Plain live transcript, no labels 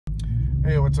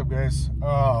Hey, what's up, guys?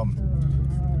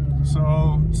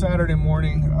 So Saturday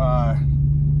morning, I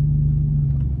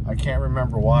can't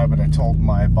remember why, but I told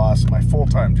my boss at my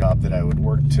full-time job that I would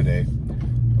work today.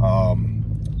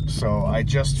 So I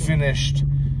just finished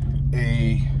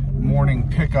a morning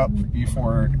pickup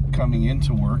before coming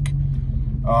into work.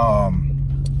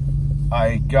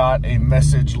 I got a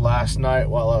message last night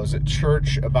while I was at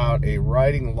church about a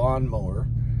riding lawnmower.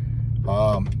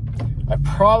 I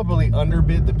probably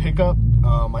underbid the pickup.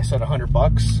 I said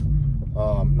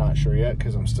 $100. Not sure yet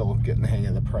because I'm still getting the hang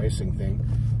of the pricing thing.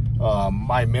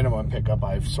 My minimum pickup,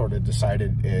 I've sort of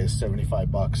decided, is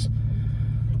 $75.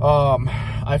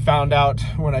 I found out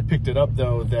when I picked it up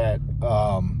though that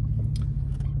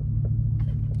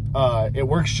it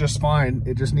works just fine.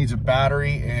 It just needs a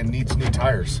battery and needs new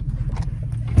tires.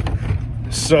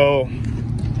 So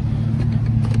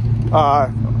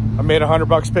I made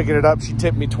 $100 picking it up. She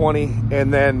tipped me 20,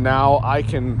 and then now I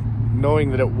can,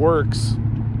 knowing that it works,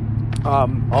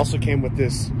 also came with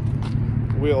this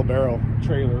wheelbarrow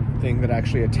trailer thing that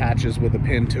actually attaches with a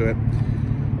pin to it.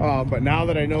 But now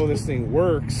that I know this thing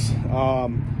works,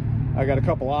 I got a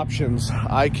couple options.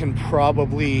 I can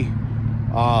probably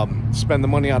spend the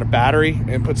money on a battery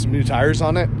and put some new tires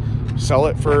on it, sell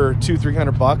it for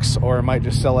 $200-300 bucks, or I might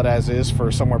just sell it as is for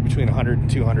somewhere between $100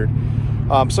 and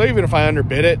 $200. So even if I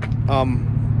underbid it,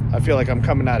 I feel like I'm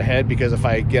coming out ahead, because if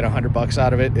I get $100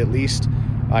 out of it, at least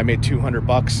I made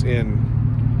 $200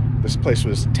 in, this place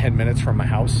was 10 minutes from my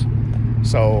house.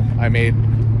 So I made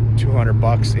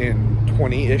 $200 in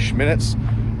 20-ish minutes.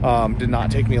 Did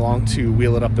not take me long to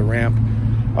wheel it up the ramp.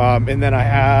 And then I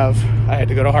had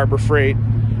to go to Harbor Freight.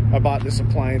 I bought this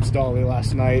appliance dolly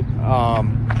last night.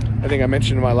 I think I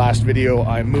mentioned in my last video,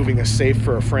 I'm moving a safe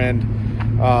for a friend.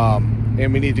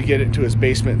 And we need to get it into his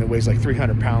basement, and it weighs like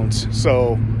 300 pounds.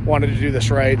 So wanted to do this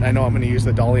right. I know I'm going to use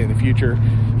the dolly in the future.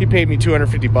 He paid me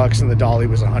 $250 and the dolly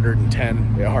was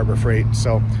 110 at Harbor Freight.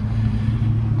 So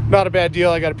not a bad deal.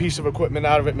 I got a piece of equipment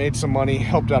out of it, made some money,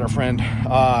 helped out a friend.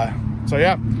 So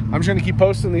yeah, I'm just going to keep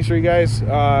posting these for you guys.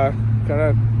 Kind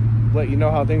of let you know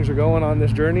how things are going on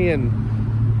this journey,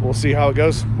 and we'll see how it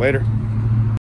goes later.